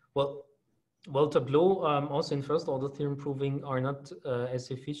 Well, Tableau, also in first order theorem proving, are not as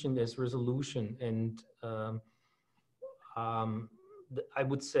efficient as resolution. And I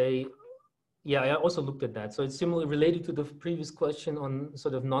would say, yeah, I also looked at that. So it's similarly related to the previous question on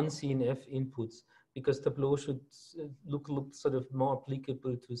sort of non-CNF inputs, because Tableau should look sort of more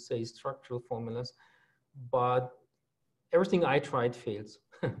applicable to, say, structural formulas, but everything I tried fails.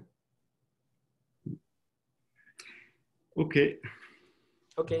 Okay.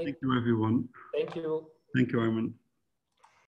 Okay. Thank you, everyone. Thank you. Thank you, Armin.